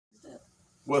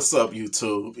What's up,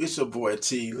 YouTube? It's your boy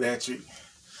T Electric.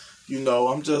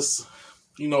 I'm just,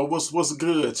 what's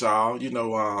good,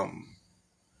 y'all.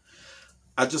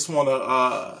 I just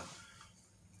wanna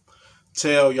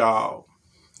tell y'all,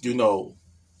 you know,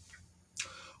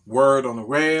 word on the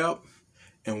rap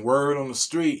and word on the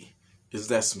street is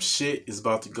that some shit is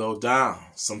about to go down.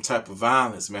 Some type of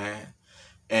violence, man.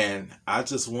 And I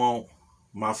just want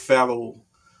my fellow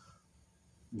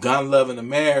gun-loving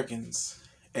Americans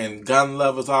and gun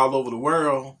lovers all over the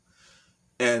world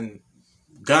and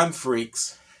gun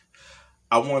freaks,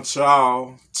 I want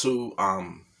y'all to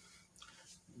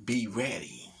be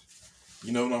ready.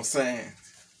 You know what I'm saying?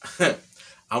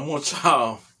 I want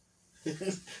y'all.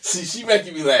 See, she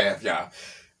making me laugh, y'all.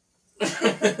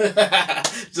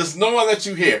 Just knowing that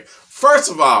you here.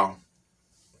 First of all,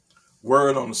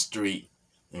 word on the street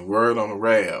and word on the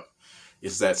rap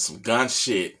is that some gun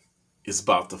shit is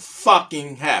about to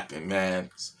fucking happen, man.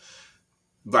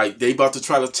 Like, they about to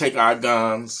try to take our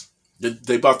guns.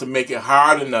 They about to make it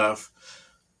hard enough.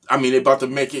 I mean, they about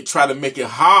to try to make it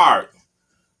hard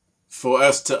for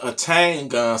us to attain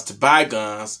guns, to buy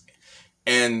guns.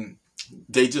 And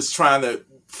they just trying to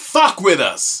fuck with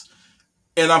us.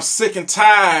 And I'm sick and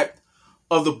tired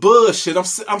of the bullshit.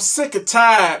 I'm sick and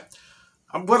tired.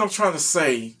 What I'm trying to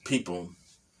say, people.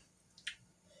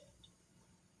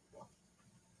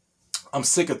 I'm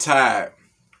sick and tired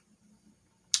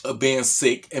of being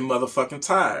sick and motherfucking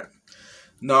tired.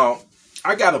 Now,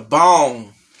 I got a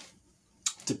bone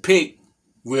to pick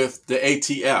with the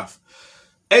ATF.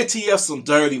 ATF some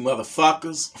dirty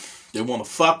motherfuckers. They want to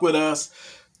fuck with us.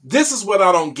 This is what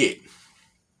I don't get.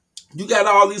 You got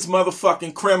all these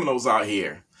motherfucking criminals out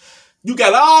here. You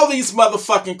got all these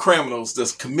motherfucking criminals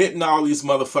that's committing all these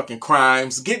motherfucking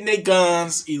crimes, getting their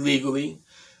guns illegally.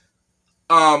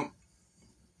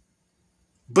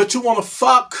 But you want to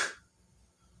fuck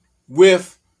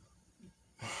with,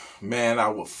 man, I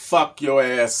will fuck your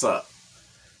ass up.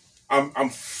 I'm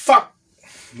fuck.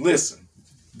 Listen,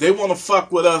 they want to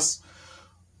fuck with us.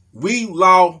 We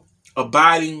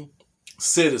law-abiding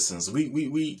citizens.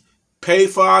 We pay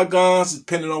for our guns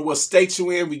depending on what state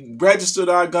you're in. We registered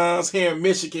our guns here in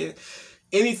Michigan.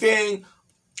 Anything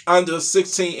under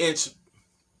 16-inch,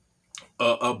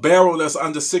 a barrel that's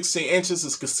under 16 inches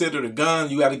is considered a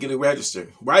gun. You got to get it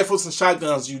registered. Rifles and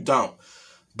shotguns, you don't.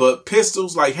 But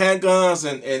pistols like handguns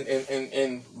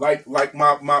and like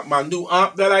my new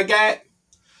ump that I got,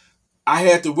 I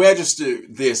had to register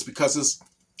this because it's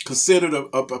considered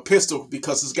a pistol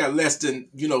because it's got less than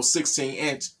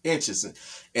 16 inches.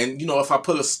 And if I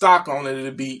put a stock on it,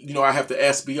 it'd be I have to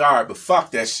SBR it. But fuck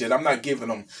that shit. I'm not giving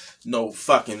them no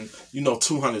fucking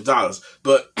 $200.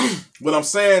 But what I'm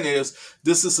saying is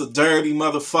this is a dirty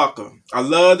motherfucker. I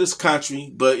love this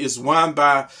country, but it's run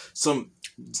by some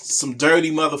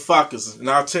dirty motherfuckers. And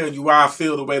I'll tell you why I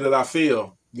feel the way that I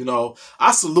feel.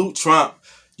 I salute Trump.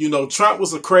 Trump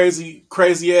was a crazy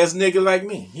ass nigga like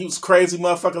me. He was a crazy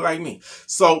motherfucker like me.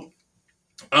 So,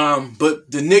 but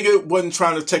the nigga wasn't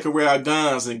trying to take away our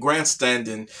guns and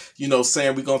grandstanding,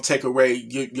 saying we're going to take away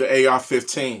your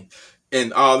AR-15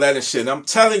 and all that and shit. And I'm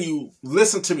telling you,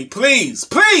 listen to me. Please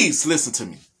listen to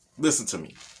me. Listen to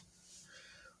me.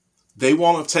 They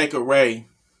want to take away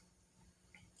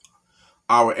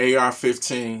our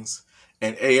AR-15s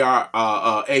and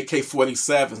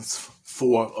AK-47s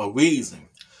for a reason.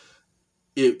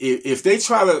 If they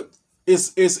try to,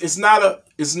 it's not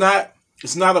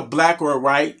a black or a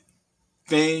white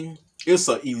thing. It's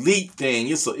an elite thing.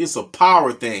 It's a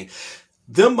power thing.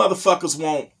 Them motherfuckers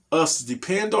want us to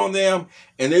depend on them,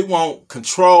 and they want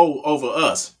control over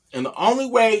us. And the only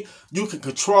way you can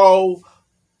control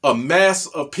a mass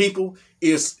of people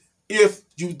is if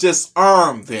you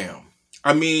disarm them.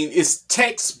 I mean, it's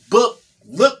textbook.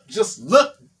 Just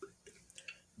look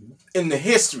in the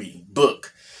history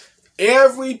book.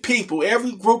 Every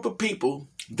group of people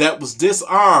that was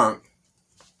disarmed,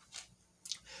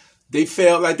 they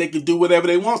felt like they could do whatever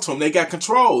they want to them. They got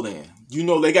control then.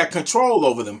 They got control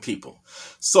over them people.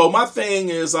 So my thing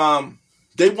is,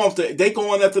 they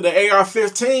going after the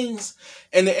AR-15s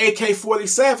and the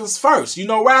AK-47s first. You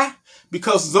know why?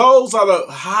 Because those are the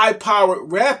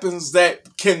high-powered weapons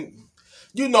that can,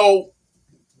 them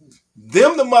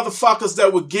the motherfuckers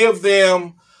that would give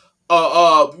them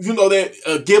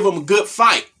give them a good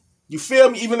fight. You feel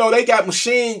me? Even though they got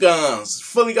machine guns,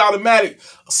 fully automatic,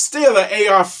 still an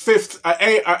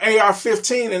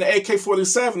AR-15 and an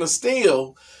AK-47 will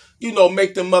still,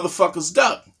 make them motherfuckers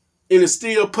duck. It'll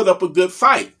still put up a good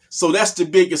fight. So that's the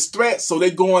biggest threat. So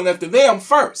they going after them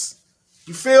first.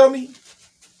 You feel me?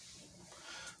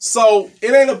 So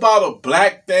it ain't about a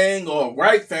black thing or a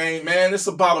white thing, man. It's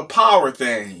about a power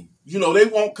thing. You know, they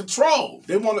want control.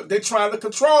 They're trying to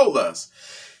control us.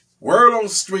 Word on the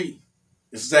street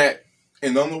is that,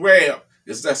 and on the web,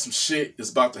 is that some shit is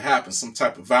about to happen, some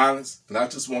type of violence. And I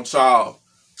just want y'all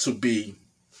to be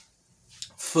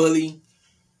fully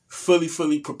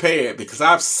prepared, because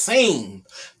I've seen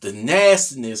the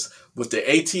nastiness what the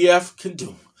ATF can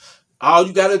do. All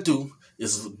you got to do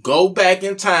is go back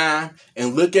in time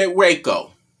and look at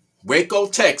Waco,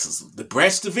 Texas, the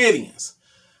Branch Davidians.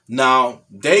 Now,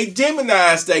 they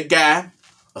demonized that guy,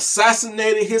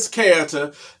 assassinated his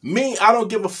character. Me, I don't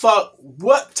give a fuck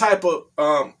what type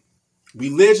of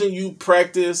religion you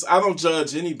practice. I don't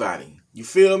judge anybody. You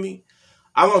feel me?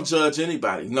 I don't judge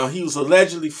anybody. No, he was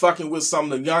allegedly fucking with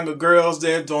some of the younger girls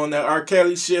there doing that R.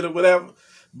 Kelly shit or whatever.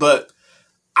 But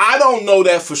I don't know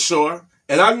that for sure.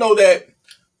 And I know that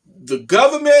the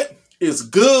government is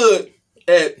good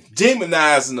at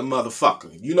demonizing the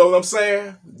motherfucker. You know what I'm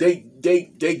saying? They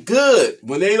good.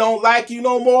 When they don't like you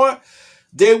no more,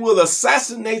 they will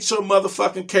assassinate your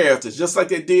motherfucking characters, just like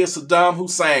they did Saddam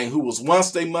Hussein, who was once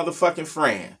their motherfucking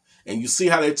friend. And you see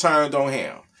how they turned on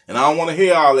him. And I don't want to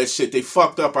hear all that shit. They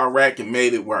fucked up Iraq and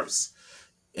made it worse.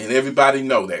 And everybody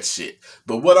know that shit.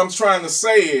 But what I'm trying to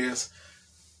say is,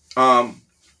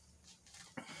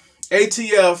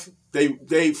 ATF,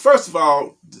 they first of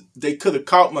all, they could have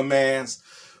caught my mans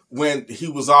when he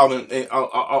was all in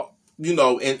the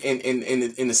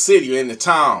city or in the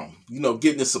town,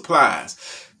 getting the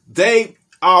supplies. They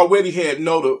already had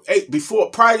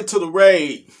prior to the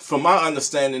raid, from my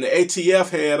understanding, the ATF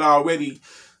had already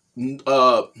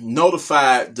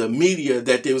notified the media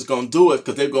that they was gonna do it,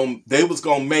 because they was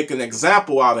gonna make an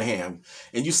example out of him.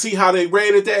 And you see how they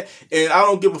raided that? And I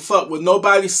don't give a fuck what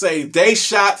nobody say. They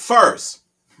shot first.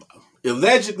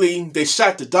 Allegedly, they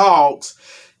shot the dogs,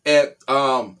 and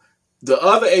the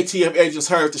other ATF agents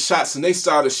heard the shots and they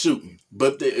started shooting.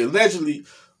 But allegedly,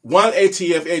 one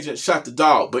ATF agent shot the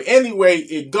dog. But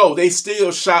anyway, they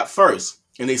still shot first.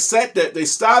 And they started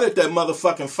that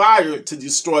motherfucking fire to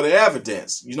destroy the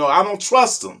evidence. I don't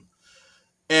trust them.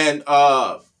 And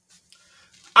I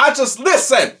just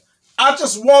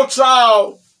want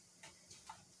y'all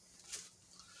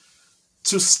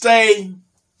to stay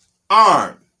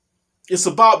armed. It's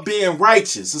about being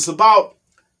righteous. It's about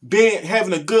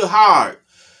having a good heart.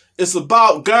 It's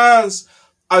about guns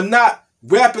are not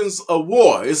weapons of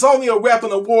war. It's only a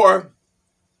weapon of war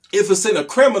if it's in a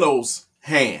criminal's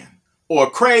hand or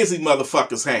a crazy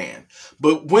motherfucker's hand.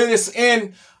 But when it's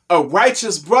in a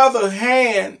righteous brother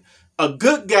hand, a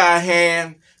good guy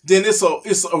hand, then it's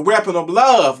a weapon of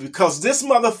love, because this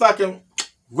motherfucking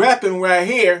weapon right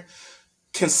here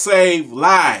can save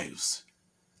lives.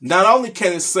 Not only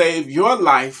can it save your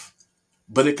life,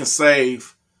 but it can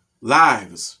save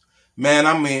lives. Man,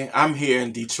 I'm here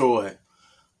in Detroit.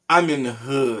 I'm in the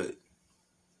hood.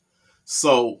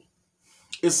 So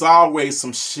it's always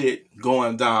some shit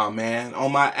going down, man.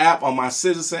 On my app, on my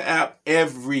Citizen app,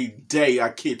 every day, I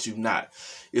kid you not,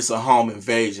 it's a home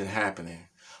invasion happening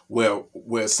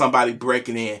where somebody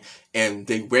breaking in and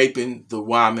they raping the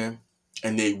woman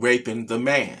and they raping the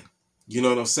man. You know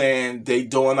what I'm saying? They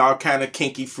doing all kind of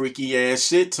kinky, freaky ass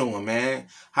shit to him, man.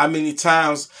 How many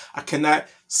times? I cannot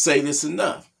say this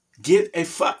enough. Get a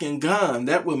fucking gun.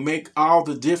 That will make all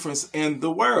the difference in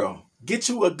the world. Get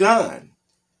you a gun.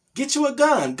 Get you a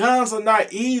gun. Guns are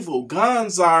not evil.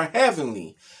 Guns are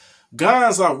heavenly.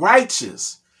 Guns are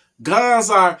righteous. Guns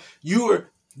are, you're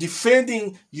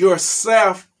defending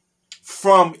yourself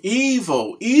from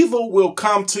evil. Evil will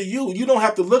come to you. You don't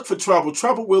have to look for trouble.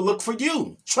 Trouble will look for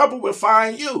you. Trouble will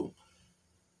find you.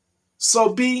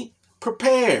 So be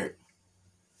prepared.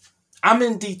 I'm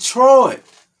in Detroit.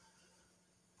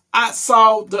 I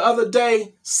saw the other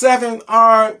day 7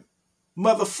 armed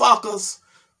motherfuckers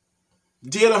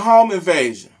did a home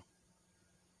invasion.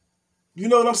 You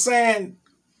know what I'm saying?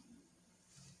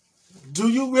 Do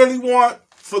you really want,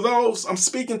 for those, I'm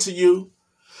speaking to you,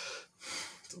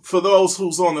 for those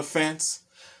who's on the fence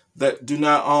that do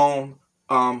not own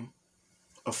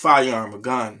a firearm, a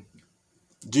gun,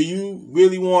 do you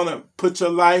really want to put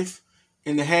your life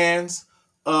in the hands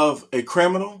of a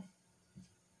criminal?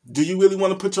 Do you really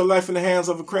want to put your life in the hands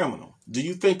of a criminal? Do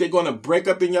you think they're going to break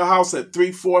up in your house at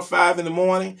 3, 4, 5 in the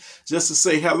morning just to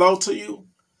say hello to you?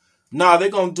 No, they're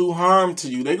going to do harm to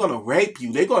you. They're going to rape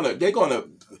you. They're going to,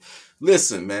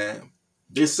 listen, man.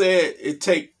 They said it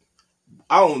take,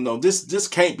 I don't know, this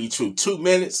can't be true. 2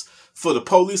 minutes for the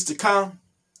police to come.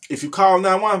 If you call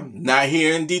 911, not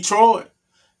here in Detroit.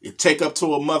 It take up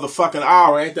to a motherfucking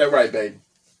hour. Ain't that right, baby?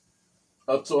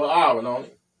 Up to an hour, don't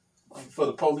it? for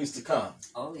the police to come.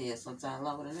 Oh yeah, sometimes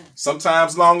longer than that.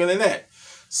 Sometimes longer than that.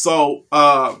 So,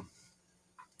 but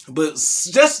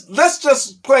let's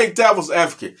just play devil's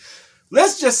advocate.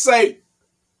 Let's just say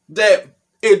that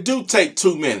it do take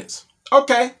 2 minutes.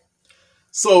 Okay.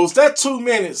 So is that 2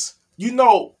 minutes? You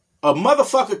know, a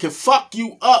motherfucker can fuck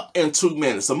you up in 2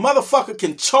 minutes. A motherfucker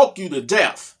can choke you to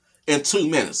death in 2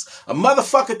 minutes. A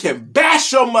motherfucker can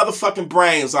bash your motherfucking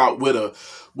brains out with a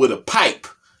pipe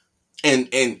and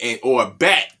or a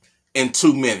bat in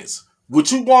 2 minutes. Would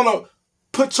you want to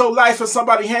put your life in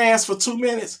somebody's hands for 2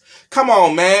 minutes? Come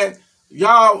on, man.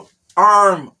 Y'all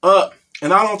arm up.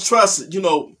 And I don't trust,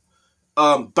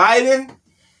 Biden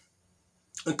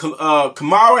and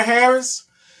Kamala Harris.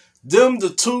 Them the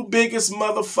two biggest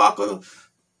motherfucker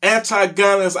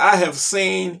anti-gunners I have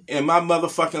seen in my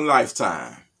motherfucking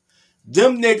lifetime.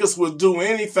 Them niggas will do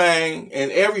anything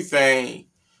and everything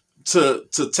to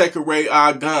take away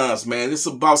our guns, man. It's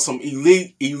about some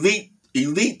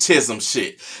elitism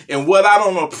shit. And what I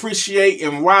don't appreciate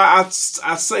and why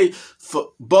I say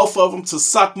for both of them to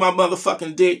suck my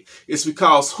motherfucking dick is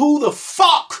because who the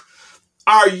fuck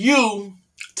are you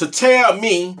to tell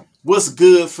me what's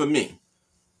good for me?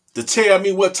 To tell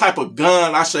me what type of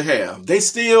gun I should have. They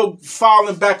still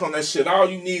falling back on that shit. All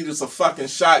you need is a fucking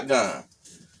shotgun.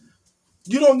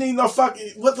 You don't need no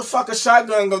fucking... What the fuck a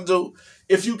shotgun gonna do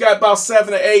if you got about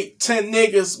 7 or 8, 10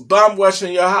 niggas bomb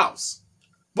rushing your house?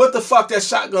 What the fuck that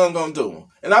shotgun gonna do?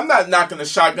 And I'm not knocking the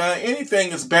shotgun.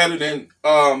 Anything is better than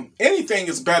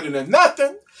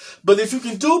nothing. But if you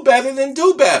can do better, then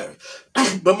do better.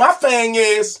 But my thing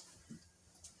is,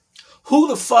 who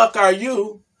the fuck are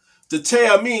you to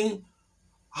tell me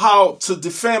how to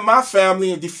defend my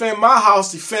family and defend my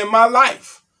house, defend my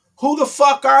life? Who the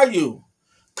fuck are you?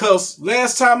 Because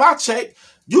last time I checked,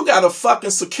 you got a fucking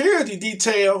security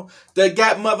detail that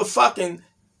got motherfucking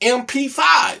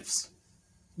MP5s.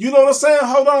 You know what I'm saying?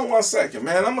 Hold on 1 second,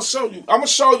 man. I'm gonna show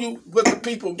you what the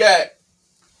people got.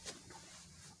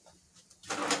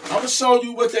 I'm gonna show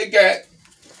you what they got.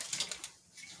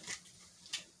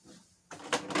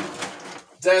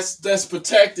 That's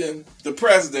protecting the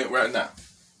president right now.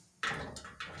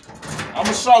 I'm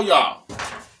gonna show y'all.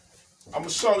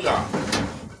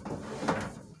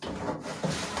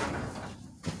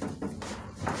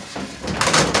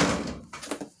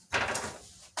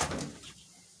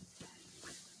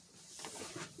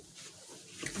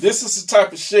 This is the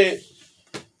type of shit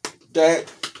that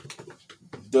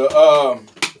the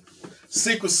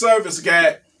Secret Service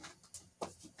got.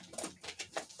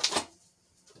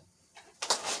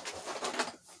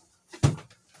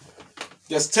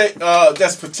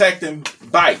 That's protecting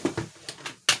Biden.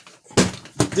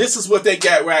 This is what they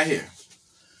got right here.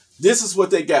 This is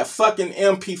what they got. Fucking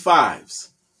MP5s.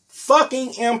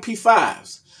 Fucking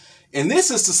MP5s. And this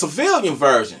is the civilian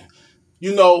version.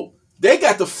 You know, they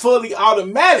got the fully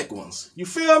automatic ones. You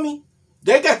feel me?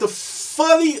 They got the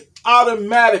fully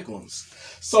automatic ones.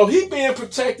 So he being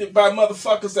protected by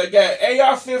motherfuckers that got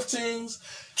AR-15s,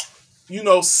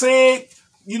 SIG,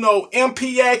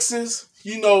 MPXs,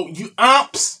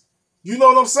 amps. You know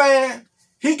what I'm saying?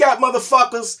 He got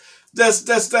motherfuckers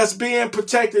that's being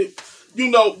protected.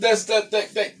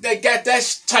 That got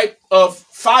that type of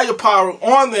firepower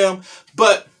on them.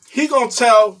 But he gonna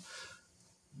tell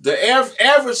the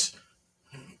average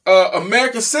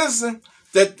American citizen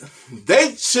that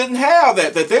they shouldn't have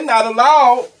that they're not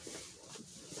allowed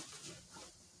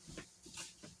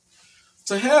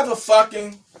to have a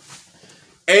fucking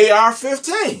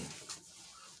AR-15.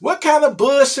 What kind of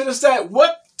bullshit is that?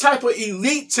 What type of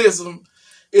elitism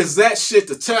is that shit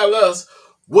to tell us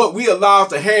what we allowed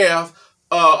to have,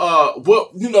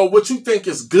 what you think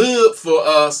is good for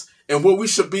us and what we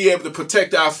should be able to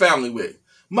protect our family with?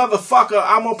 Motherfucker,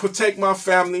 I'm going to protect my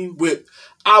family with,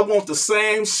 I want the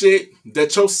same shit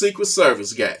that your Secret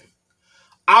Service got.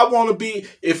 I want to be,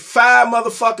 if 5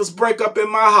 motherfuckers break up in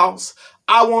my house,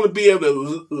 I want to be able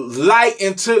to light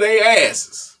into their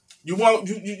asses. You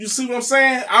see what I'm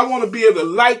saying? I want to be able to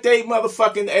light their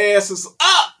motherfucking asses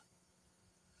up.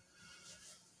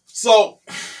 So,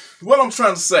 what I'm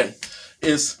trying to say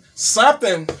is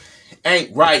something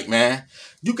ain't right, man.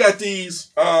 You got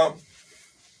these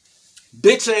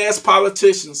bitch ass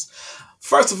politicians.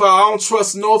 First of all, I don't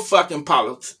trust no fucking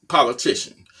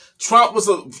politician. Trump was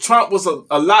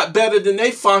a lot better than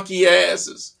they funky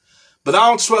asses. But I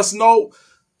don't trust no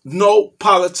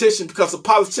politician, because a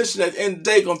politician at the end of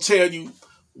the day gonna tell you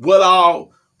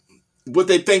what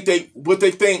they think you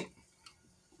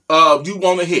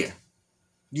want to hear.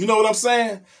 You know what I'm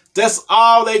saying? That's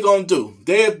all they gonna do.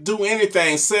 They'll do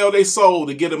anything, sell their soul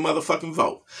to get a motherfucking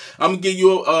vote. I'm gonna give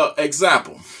you an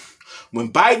example.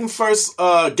 When Biden first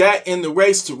got in the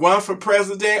race to run for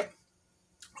president,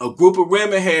 a group of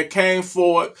women had came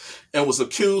forward and was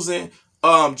accusing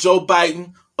Joe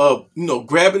Biden of,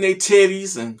 grabbing their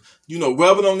titties and,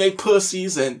 rubbing on their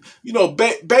pussies and,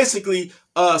 basically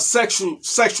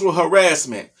sexual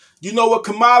harassment. You know what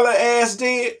Kamala ass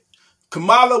did?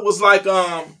 Kamala was like,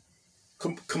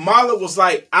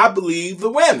 I believe the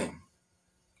women.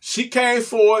 She came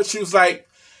forward. She was like,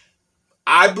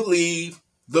 I believe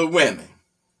the women.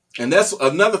 And that's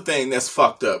another thing that's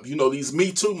fucked up. These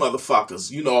Me Too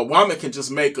motherfuckers. A woman can just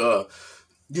make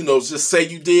just say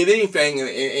you did anything and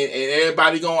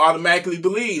everybody gonna automatically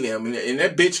believe them. And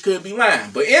that bitch could be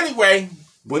lying. But anyway,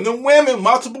 when the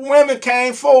multiple women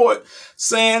came forward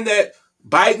saying that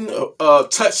Biden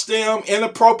touched them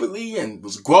inappropriately and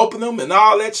was groping them and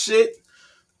all that shit.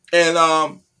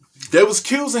 And they was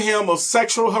accusing him of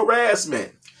sexual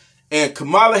harassment. And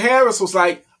Kamala Harris was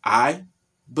like, I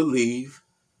believe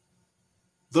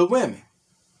the women.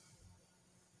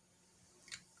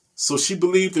 So she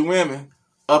believed the women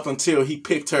up until he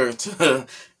picked her to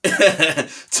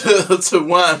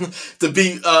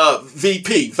be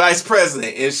VP, vice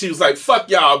president. And she was like, fuck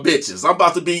y'all bitches.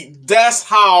 That's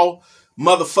how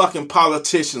motherfucking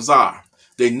politicians are.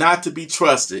 They're not to be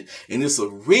trusted. And it's a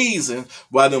reason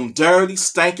why them dirty,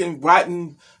 stinking,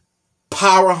 rotten,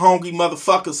 power-hungry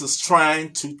motherfuckers is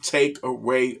trying to take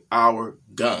away our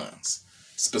guns.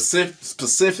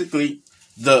 Specifically,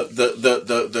 the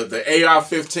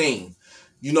AR-15.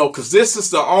 Because this is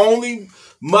the only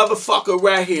motherfucker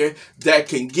right here that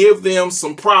can give them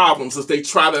some problems if they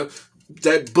try to,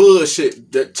 that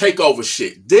bullshit, that takeover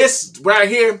shit. This right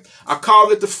here, I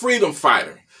call it the freedom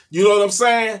fighter. You know what I'm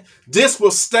saying? This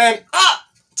will stand up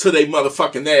to they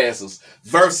motherfucking asses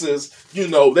versus, they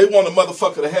want a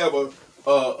motherfucker to have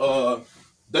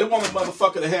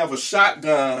a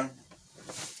shotgun.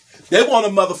 They want a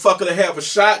motherfucker to have a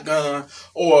shotgun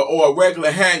or a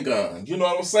regular handgun. You know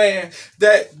what I'm saying?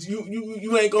 That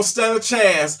you ain't gonna stand a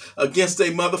chance against a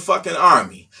motherfucking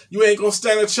army. You ain't gonna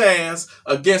stand a chance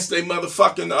against a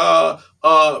motherfucking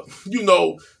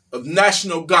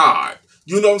National Guard.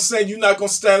 You know what I'm saying? You're not gonna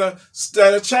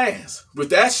stand a chance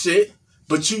with that shit.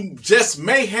 But you just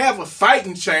may have a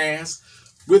fighting chance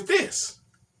with this.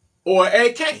 Or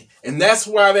AK. And that's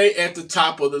why they at the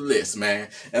top of the list, man.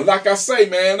 And like I say,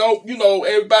 man,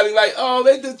 everybody like, oh,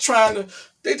 they just trying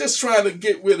to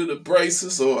get rid of the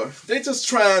braces, or they just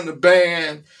trying to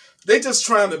ban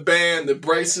the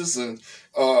braces, and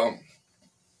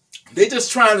they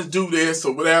just trying to do this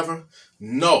or whatever.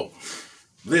 No.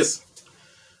 Listen.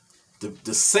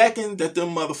 The second that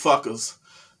them motherfuckers,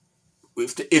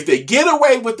 if they get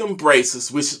away with them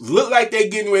braces, which look like they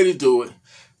getting ready to do it,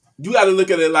 you got to look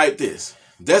at it like this.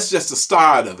 That's just the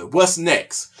start of it. What's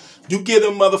next? You give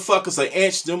them motherfuckers an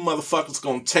inch, them motherfuckers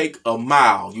going to take a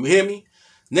mile. You hear me?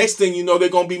 Next thing you know, they're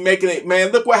going to be making it.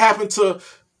 Man, look what happened to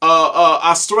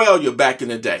Australia back in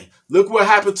the day. Look what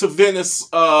happened to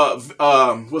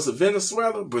was it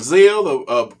Venezuela? Brazil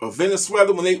or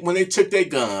Venezuela when they took their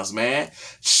guns, man.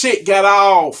 Shit got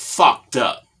all fucked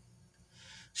up.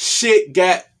 Shit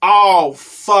got all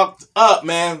fucked up,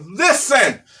 man.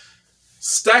 Listen.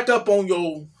 Stack up on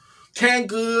your canned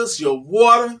goods, your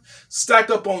water. Stack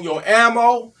up on your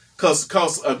ammo. Cause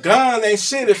a gun ain't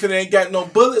shit if it ain't got no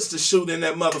bullets to shoot in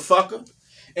that motherfucker.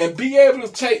 And be able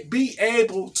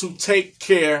to take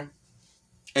care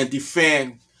and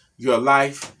defend your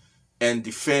life and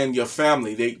defend your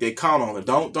family. They count on it.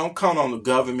 Don't count on the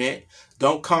government.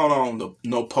 Don't count on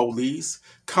no police.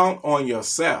 Count on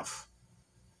yourself.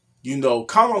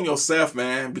 Count on yourself,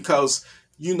 man, because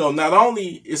not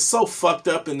only it's so fucked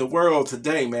up in the world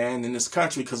today, man, in this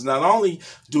country, because not only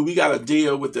do we got to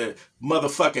deal with the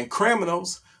motherfucking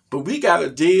criminals, but we got to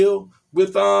deal with,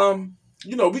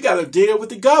 we got to deal with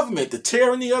the government, the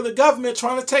tyranny of the government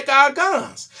trying to take our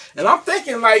guns. And I'm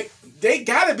thinking, like, they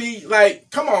got to be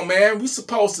like, come on, man, we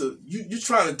supposed to, you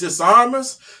trying to disarm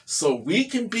us so we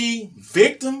can be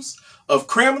victims of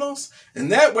criminals.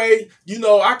 And that way,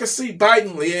 I can see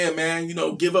Biden, yeah, man,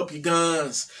 give up your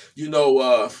guns,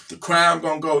 the crime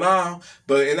gonna go down.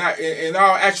 But in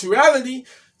our actuality,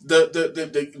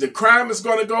 the crime is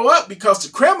gonna go up because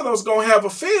the criminals gonna have a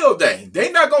field day.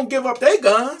 They not gonna give up their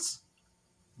guns.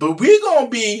 But we gonna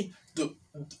be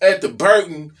at the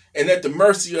burden and at the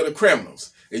mercy of the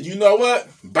criminals. And you know what?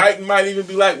 Biden might even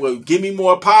be like, well, give me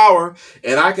more power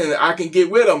and I can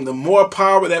get rid of them. The more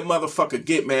power that motherfucker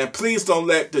get, man, please don't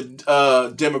let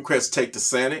the Democrats take the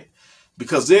Senate,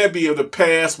 because they'll be able to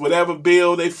pass whatever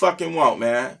bill they fucking want,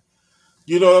 man.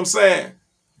 You know what I'm saying?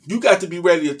 You got to be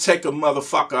ready to take a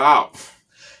motherfucker out.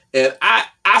 And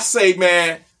I say,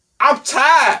 man, I'm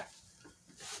tired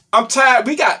I'm tired.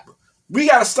 We got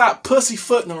to stop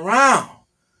pussyfooting around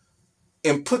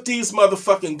and put these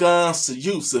motherfucking guns to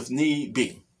use if need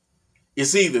be.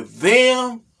 It's either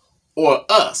them or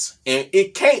us. And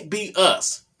it can't be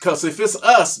us. Because if it's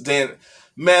us, then,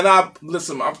 man, I'll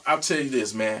tell you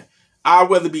this, man.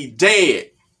 I'd rather be dead,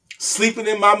 sleeping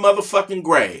in my motherfucking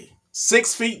grave,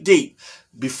 6 feet deep,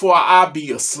 before I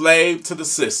be a slave to the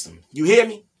system. You hear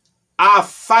me? I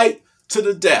fight to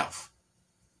the death.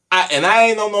 And I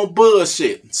ain't on no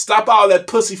bullshit. Stop all that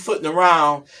pussyfooting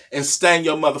around and stand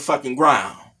your motherfucking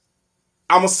ground.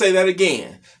 I'm going to say that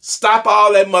again. Stop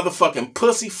all that motherfucking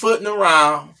pussyfooting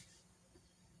around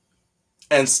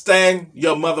and stand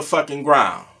your motherfucking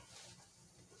ground.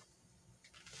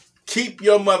 Keep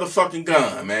your motherfucking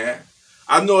gun, man.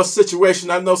 I know a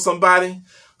situation. I know somebody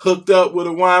hooked up with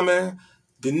a woman.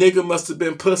 The nigga must have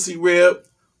been pussy ripped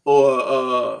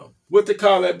or what they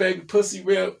call that baby? Pussy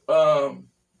ripped.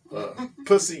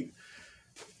 Pussy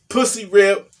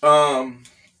ripped.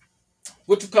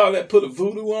 What you call that? Put a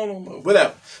voodoo on him or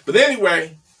whatever. But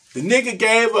anyway, the nigga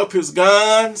gave up his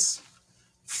guns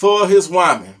for his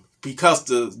woman because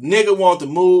the nigga wanted to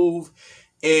move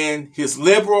in his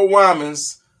liberal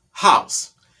woman's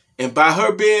house. And by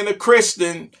her being a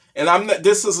Christian, and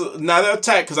this is not an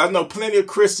attack because I know plenty of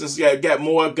Christians got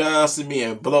more guns than me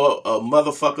and blow a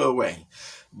motherfucker away.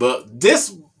 But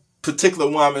this particular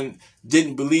woman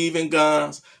didn't believe in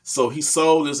guns, so he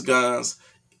sold his guns.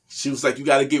 She was like, you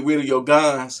got to get rid of your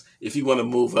guns if you want to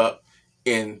move up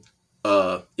in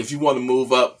my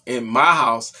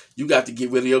house, you got to get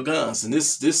rid of your guns. And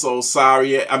this old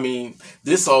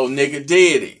nigga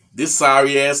did it. This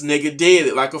sorry ass nigga did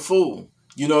it like a fool.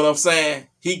 You know what I'm saying?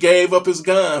 He gave up his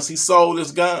guns. He sold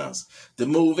his guns to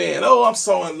move in. Oh, I'm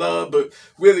so in love, but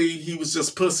really he was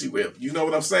just pussy whipped. You know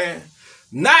what I'm saying?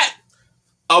 Not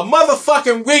a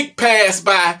motherfucking week passed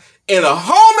by and a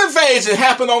home invasion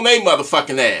happened on they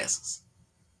motherfucking asses.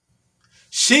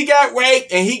 She got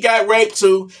raped and he got raped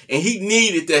too, and he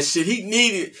needed that shit. He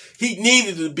needed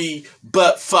to be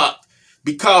butt fucked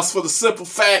because for the simple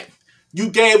fact, you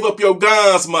gave up your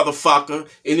guns, motherfucker.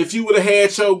 And if you would have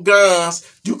had your guns,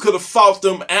 you could have fought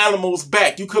them animals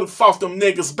back. You could have fought them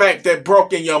niggas back that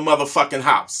broke in your motherfucking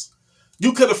house.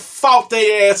 You could have fought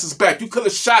their asses back. You could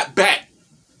have shot back.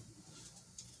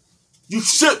 You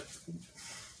should.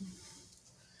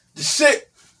 The shit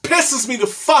pisses me the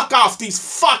fuck off, these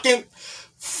fucking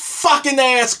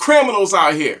ass criminals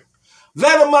out here.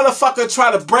 Let a motherfucker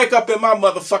try to break up in my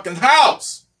motherfucking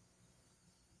house.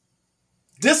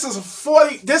 This is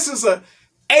a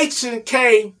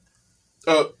H&K,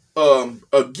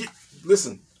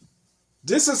 listen,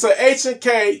 this is a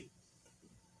H&K,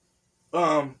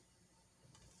 UMP,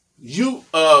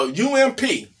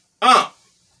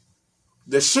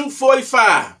 the shoot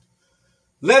 45.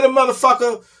 Let a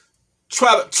motherfucker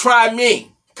try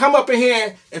me. Come up in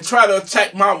here and try to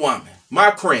attack my woman, my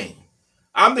queen.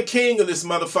 I'm the king of this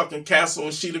motherfucking castle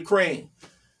and she the queen.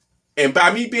 And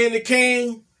by me being the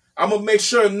king, I'm going to make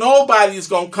sure nobody's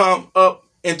going to come up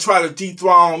and try to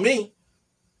dethrone me.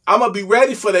 I'm going to be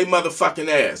ready for they motherfucking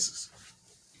asses.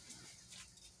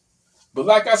 But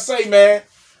like I say, man,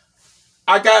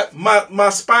 I got my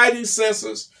spidey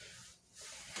senses.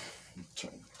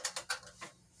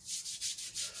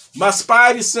 My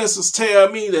spidey senses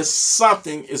tell me that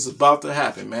something is about to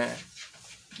happen, man.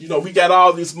 You know, we got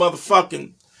all these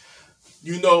motherfucking,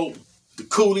 the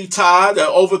coup d'etat that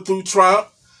overthrew Trump.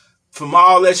 From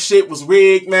all that shit was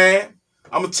rigged, man.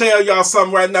 I'm going to tell y'all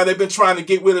something right now. They've been trying to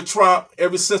get rid of Trump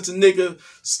ever since the nigga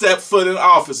stepped foot in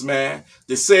office, man.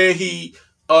 They said he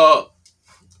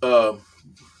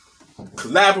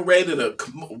collaborated or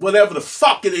whatever the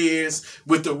fuck it is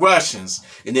with the Russians.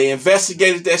 And they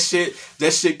investigated that shit.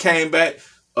 That shit came back,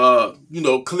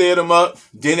 cleared him up.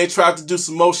 Then they tried to do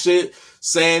some more shit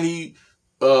saying he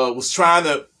was trying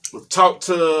to talk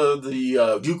to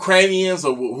the Ukrainians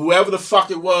or whoever the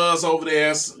fuck it was over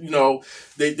there.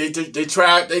 They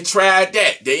tried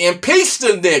that. They impeached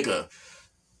the nigga.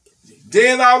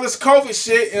 Then all this COVID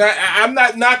shit, and I'm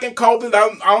not knocking COVID.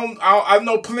 I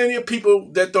know plenty of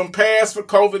people that don't pass for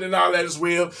COVID and all that is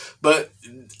real, but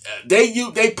they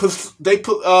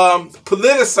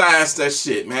politicized that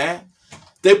shit, man.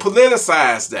 They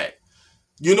politicized that.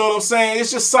 You know what I'm saying? It's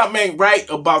just something ain't right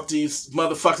about these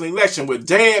motherfucking elections with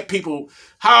dead people.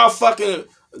 How a fucking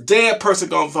dead person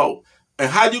gonna vote?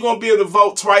 And how you gonna be able to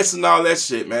vote twice and all that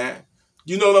shit, man?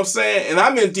 You know what I'm saying? And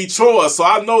I'm in Detroit, so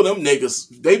I know them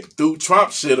niggas, they threw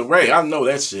Trump shit away. I know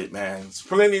that shit, man. There's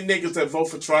plenty of niggas that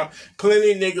vote for Trump.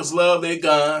 Plenty of niggas love their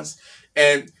guns.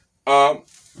 And,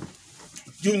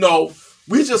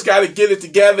 we just gotta get it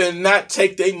together and not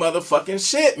take their motherfucking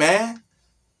shit, man.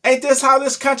 Ain't this how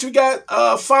this country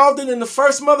got founded in the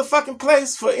first motherfucking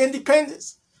place for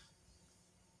independence?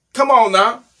 Come on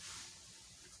now.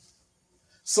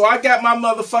 So I got my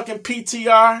motherfucking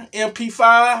PTR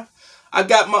MP5. I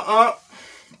got my ump.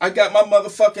 I got my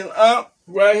motherfucking ump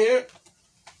right here.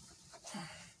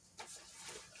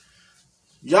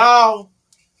 Y'all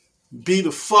be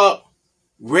the fuck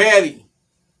ready.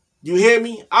 You hear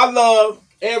me? I love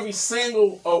every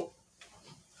single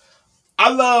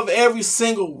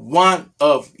one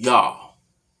of y'all.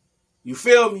 You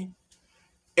feel me?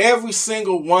 Every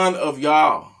single one of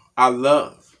y'all I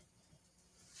love.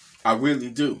 I really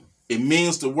do. It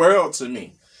means the world to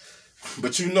me.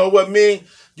 But you know what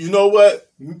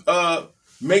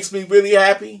makes me really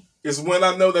happy is when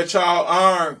I know that y'all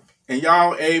armed and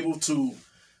y'all able to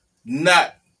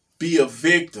not be a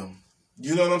victim.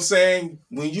 You know what I'm saying?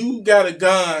 When you got a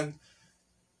gun,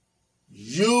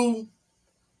 you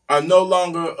are no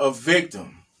longer a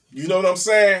victim. You know what I'm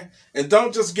saying? And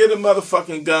don't just get a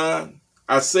motherfucking gun.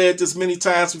 I've said this many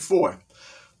times before.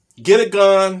 Get a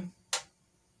gun.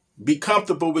 Be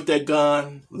comfortable with that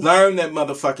gun. Learn that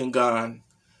motherfucking gun.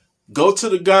 Go to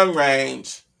the gun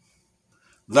range.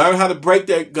 Learn how to break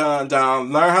that gun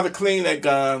down. Learn how to clean that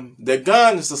gun. That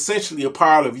gun is essentially a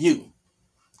part of you.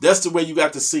 That's the way you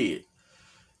got to see it.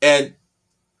 And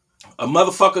a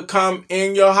motherfucker come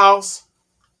in your house,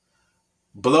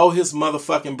 blow his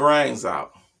motherfucking brains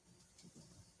out.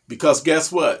 Because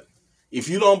guess what? If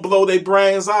you don't blow their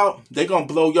brains out, they're going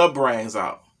to blow your brains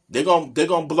out. They're going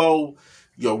to blow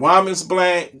your woman's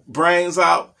brains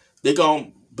out. They're going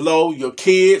to blow your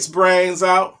kids' brains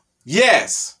out.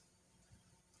 Yes.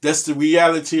 That's the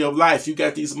reality of life. You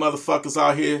got these motherfuckers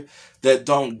out here that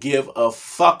don't give a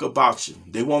fuck about you.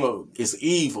 They want to, it's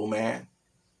evil, man.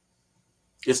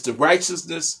 It's the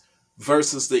righteousness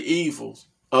versus the evil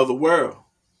of the world.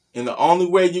 And the only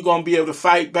way you're going to be able to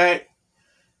fight back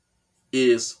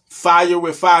is fire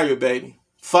with fire, baby.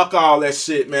 Fuck all that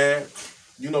shit, man.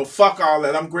 You know, fuck all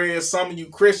that. I'm glad some of you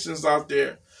Christians out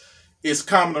there is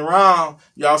coming around.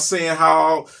 Y'all saying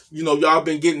how, you know, y'all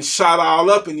been getting shot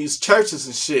all up in these churches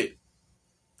and shit.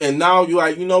 And now you're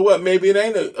like, you know what? Maybe it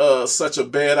ain't such a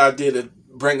bad idea to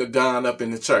bring a gun up in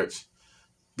the church.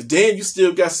 But then you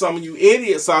still got some of you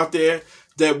idiots out there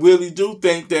that really do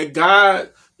think that God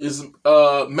is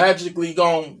magically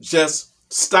going to just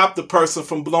stop the person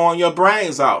from blowing your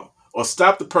brains out or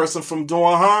stop the person from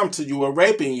doing harm to you or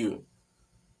raping you.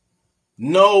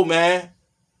 No, man.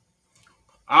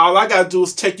 All I got to do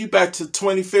is take you back to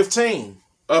 2015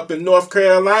 up in North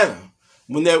Carolina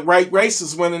when that white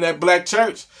racist went in that black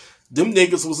church. Them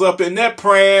niggas was up in there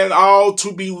praying all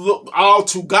to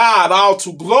God, all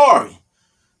to glory.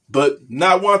 But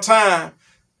not one time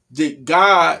did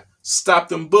God stop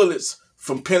them bullets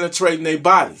from penetrating their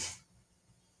bodies.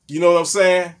 You know what I'm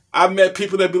saying? I met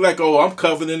people that be like, "Oh, I'm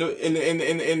covered in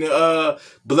the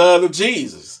blood of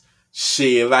Jesus."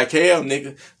 Shit, like hell,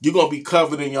 nigga. You're gonna be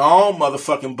covered in your own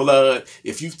motherfucking blood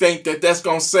if you think that that's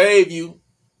gonna save you.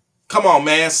 Come on,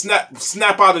 man.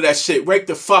 Snap out of that shit. Wake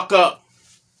the fuck up.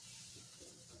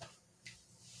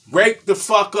 Wake the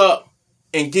fuck up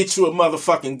and get you a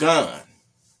motherfucking gun.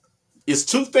 It's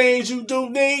two things you do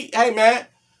need. Hey, man.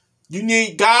 You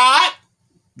need God.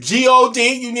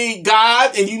 G-O-D. You need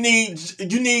God. And you need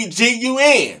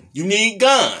G-U-N. You need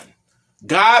gun.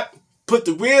 God put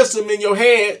the wisdom in your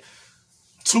head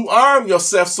to arm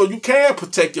yourself so you can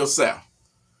protect yourself.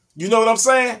 You know what I'm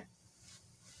saying?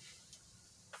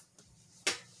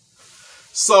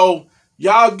 So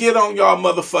y'all get on y'all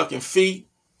motherfucking feet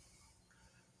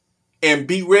and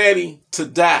be ready to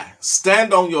die.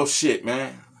 Stand on your shit,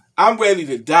 man. I'm ready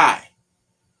to die.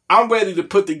 I'm ready to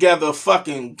put together a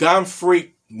fucking gun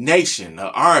freak nation,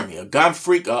 an army, a gun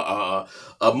freak, a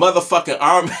motherfucking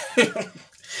army.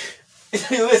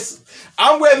 Listen,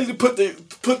 I'm ready to put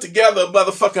together a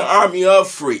motherfucking army of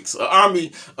freaks, a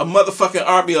motherfucking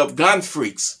army of gun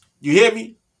freaks. You hear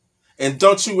me? And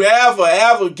don't you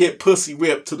ever get pussy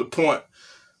ripped to the point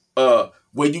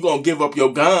where you gonna give up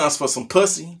your guns for some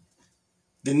pussy.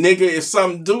 The nigga, if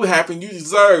something do happen, you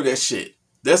deserve that shit.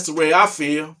 That's the way I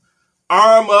feel.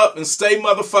 Arm up and stay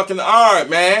motherfucking armed,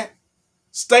 man.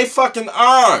 Stay fucking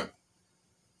armed.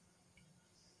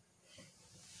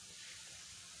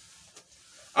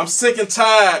 I'm sick and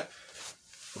tired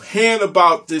of hearing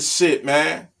about this shit,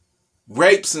 man.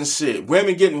 Rapes and shit.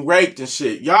 Women getting raped and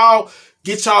shit. Y'all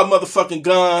get y'all motherfucking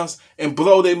guns and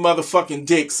blow their motherfucking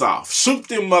dicks off. Shoot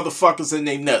them motherfuckers in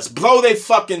their nuts. Blow their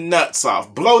fucking nuts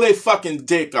off. Blow their fucking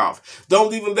dick off.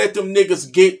 Don't even let them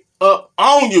niggas get up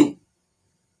on you.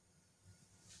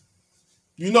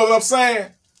 You know what I'm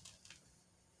saying?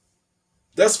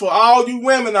 That's for all you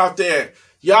women out there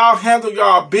Y'all handle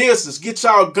y'all business. Get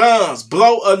y'all guns.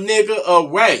 Blow a nigga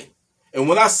away. And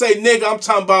when I say nigga, I'm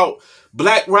talking about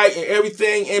black, white, and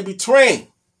everything in between.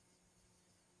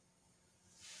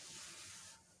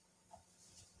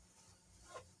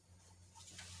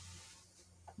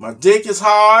 My dick is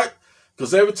hard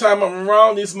because every time I'm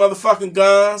around these motherfucking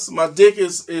guns, my dick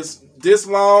is this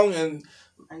long and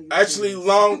actually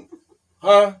long,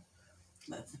 huh?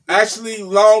 Actually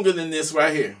longer than this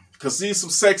right here. Because these some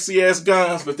sexy ass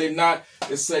guns, but they're not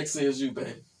as sexy as you,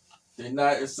 baby. They're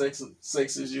not as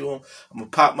sexy as you. I'm going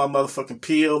to pop my motherfucking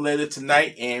pill later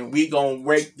tonight and we going to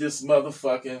wake this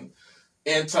motherfucking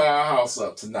entire house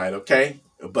up tonight, okay?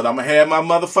 But I'm going to have my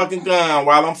motherfucking gun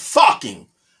while I'm fucking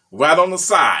right on the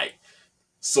side.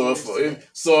 So if a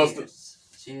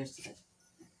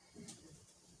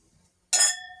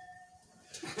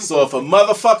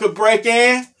motherfucker break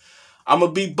in, I'm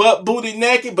going to be butt booty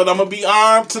naked, but I'm going to be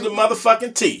armed to the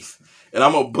motherfucking teeth. And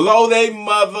I'm going to blow they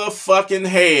motherfucking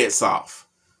heads off.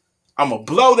 I'm going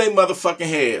to blow they motherfucking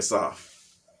heads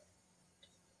off.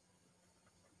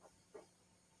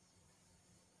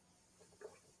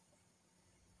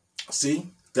 See,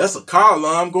 that's a car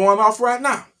alarm going off right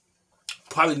now.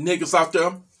 Probably niggas out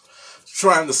there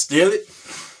trying to steal it.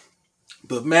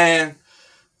 But man,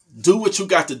 do what you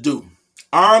got to do.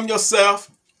 Arm yourself.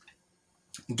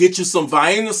 Get you some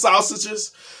Vienna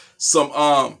sausages. Some,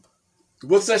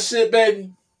 what's that shit,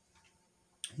 baby?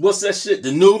 What's that shit?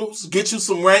 The noodles. Get you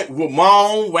some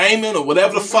ramen, or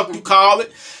whatever the fuck you call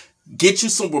it. Get you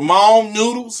some Ramon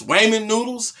noodles, ramen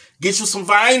noodles. Get you some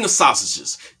Vienna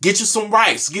sausages. Get you some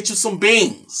rice. Get you some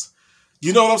beans.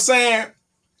 You know what I'm saying?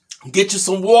 Get you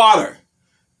some water.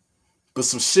 But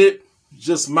some shit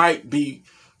just might be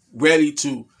ready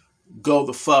to go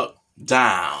the fuck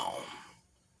down.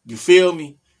 You feel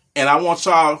me? And I want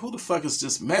y'all, who the fuck is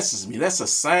just messaging me? That's the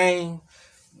same.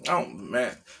 Oh,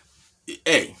 man.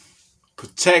 Hey,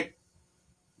 protect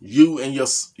you and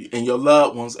your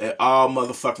loved ones at all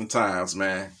motherfucking times,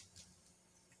 man.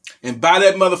 And buy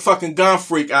that motherfucking Gun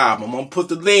Freak album. I'm going to put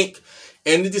the link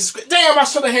in the description. Damn, I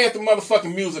should have had the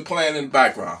motherfucking music playing in the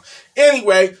background.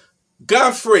 Anyway,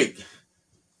 Gun Freak.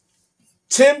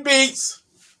 10 beats,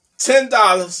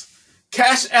 $10.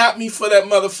 Cash at me for that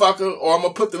motherfucker, or I'm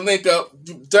going to put the link up.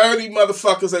 You dirty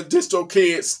motherfuckers at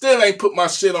DistroKid still ain't put my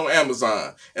shit on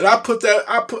Amazon. And I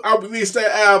released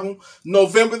that album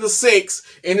November the 6th,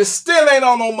 and it still ain't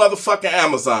on no motherfucking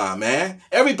Amazon, man.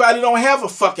 Everybody don't have a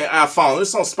fucking iPhone.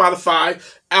 It's on Spotify,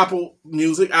 Apple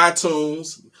Music,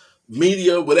 iTunes,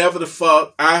 Media, whatever the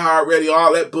fuck, iHeartRadio,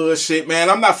 all that bullshit, man.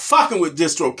 I'm not fucking with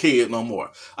DistroKid no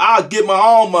more. I'll get my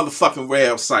own motherfucking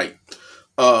website.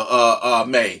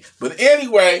 Made. But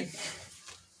anyway,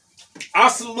 I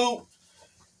salute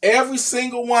every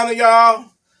single one of y'all.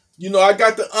 You know, I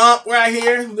got the ump right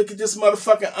here. Look at this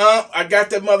motherfucking ump. I got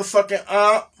that motherfucking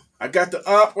ump. I got the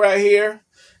ump right here.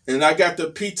 And I got the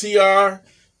PTR.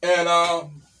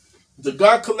 And the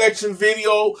Gun Collection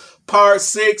video, part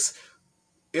 6.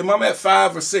 I'm at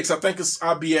 5 or 6. I think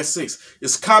I'll be at 6.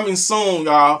 It's coming soon,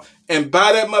 y'all. And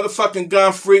buy that motherfucking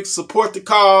Gun Freak. Support the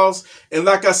cause. And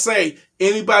like I say,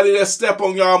 anybody that step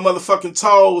on y'all motherfucking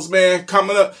toes, man,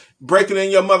 coming up, breaking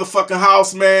in your motherfucking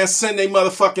house, man, send they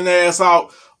motherfucking ass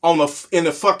out in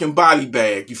the fucking body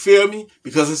bag. You feel me?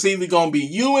 Because it's either going to be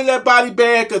you in that body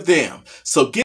bag or them. So get